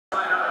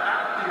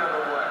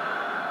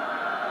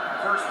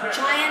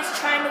Giants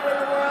trying to win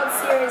the World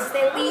Series.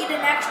 They lead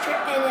in extra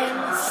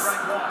innings.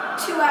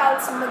 2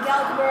 outs.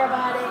 Miguel Cabrera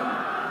batting.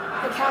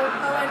 The count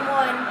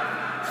 0-1.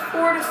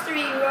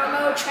 4-3.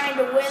 Romo trying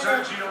to win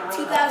the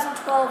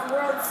 2012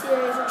 World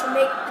Series, which will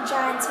make the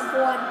Giants have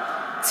won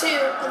 2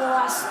 of the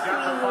last 3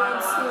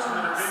 World Series.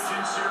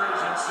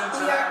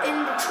 We are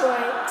in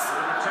Detroit.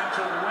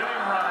 Potential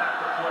winning run at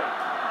the plate.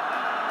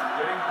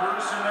 Getting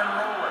Bruce and then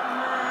rolling.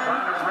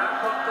 Trying to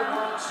wrap up the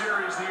World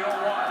Series, the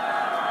 0-1.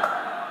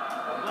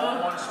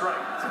 1-1 strike.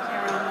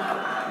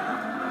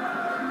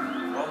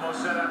 Romo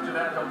said after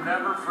that he'll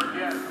never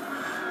forget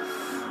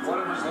what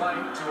it was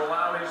like to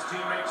allow his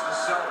teammates to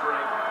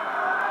celebrate.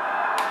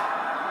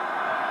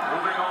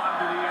 Moving on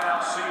to the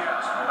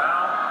NLCS. Well,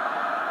 now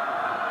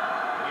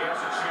he has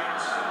a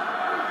chance to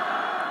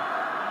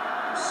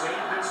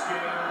save this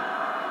game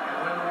and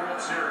win the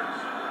World Series.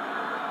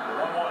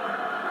 1-1.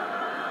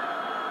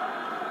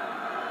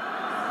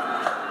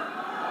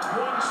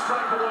 1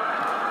 strike away.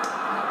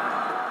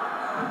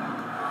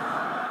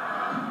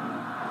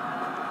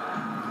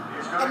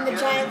 And the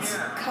Giants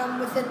come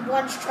within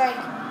 1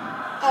 strike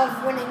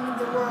of winning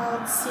the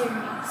World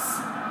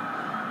Series.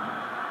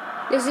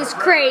 This is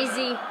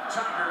crazy.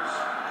 Tigers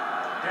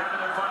down to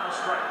their final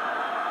strike.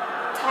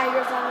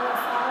 Tigers on their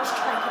final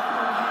strike if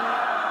we have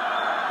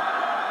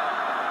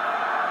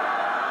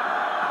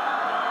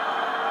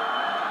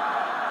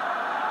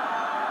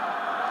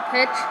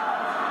it. Pitch.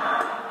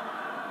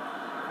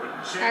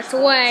 That's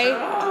away.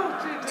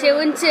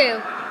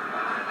 2-2.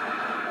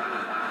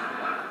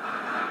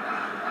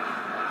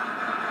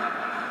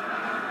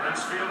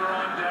 Fielder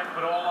on deck,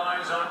 but all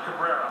eyes on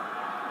Cabrera.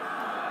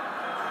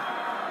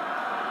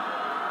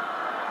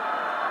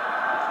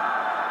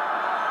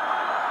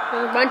 A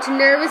bunch of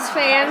nervous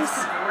fans.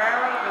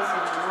 Cabrera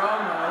versus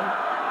Romo.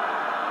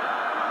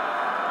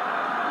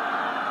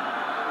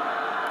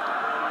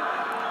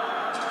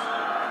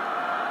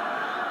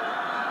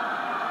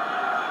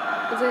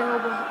 Is it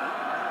over?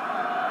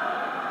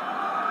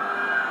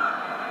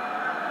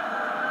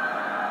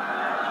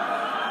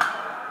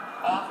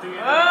 Off the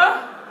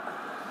end.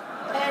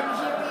 And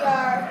here we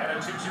are,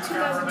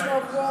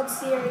 2012 World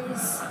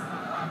Series.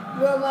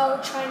 Romo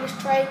trying to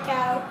strike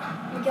out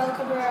Miguel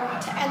Cabrera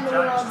to end the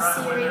World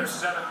Series.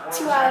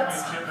 2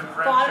 outs,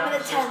 bottom of the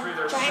 10th.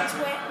 Giants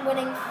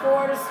winning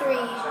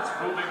 4-3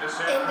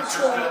 in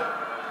Detroit.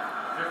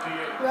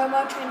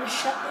 Romo trying to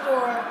shut the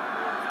door.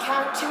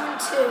 Count 2-2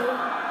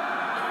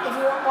 if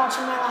you weren't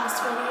watching my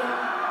last video.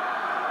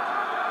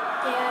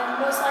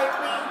 And most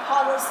likely,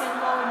 Pablo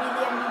Sandoval will be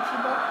the MVP,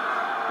 but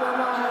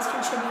Romo has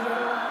contributed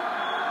a lot.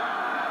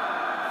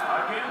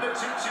 Again, the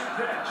 2-2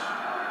 pitch.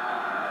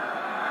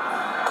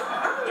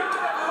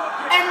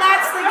 And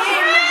that's the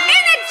game.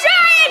 And the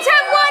Giants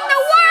have won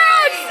the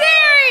World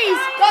Series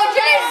for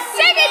the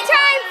second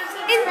time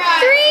in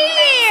 3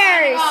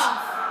 years.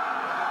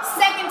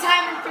 Second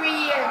time in 3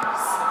 years.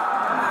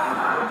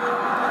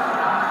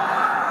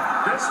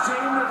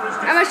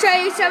 I'm going to show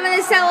you some of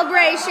the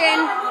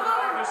celebration.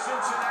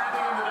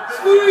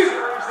 Sweet.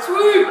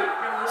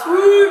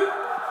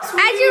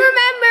 As you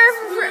remember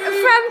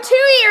from 2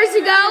 years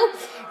ago,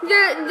 the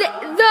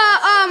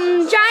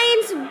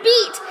Giants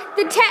beat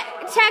the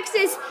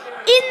Texas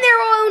in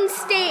their own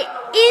state,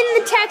 in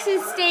the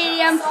Texas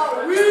stadium.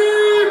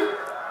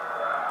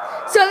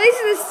 So this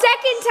is the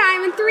second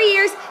time in 3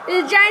 years that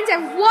the Giants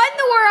have won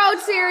the World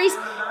Series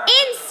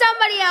in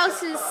somebody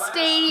else's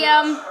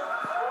stadium.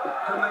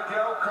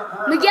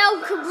 Miguel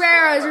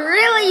Cabrera is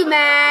really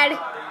mad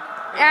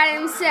at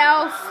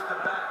himself.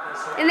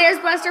 And there's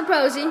Buster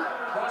Posey.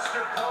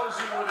 Buster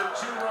Posey with a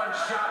 2-run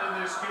shot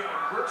in this game.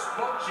 Brooks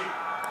Bochy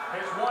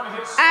has won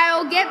his.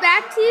 I'll get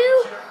back to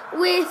you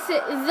with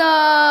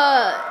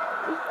the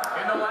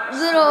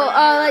little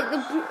like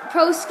the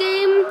post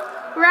game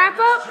wrap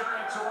up.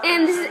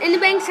 And this is In the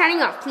Bank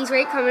signing off. Please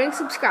rate, comment, and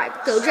subscribe.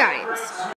 Go Giants!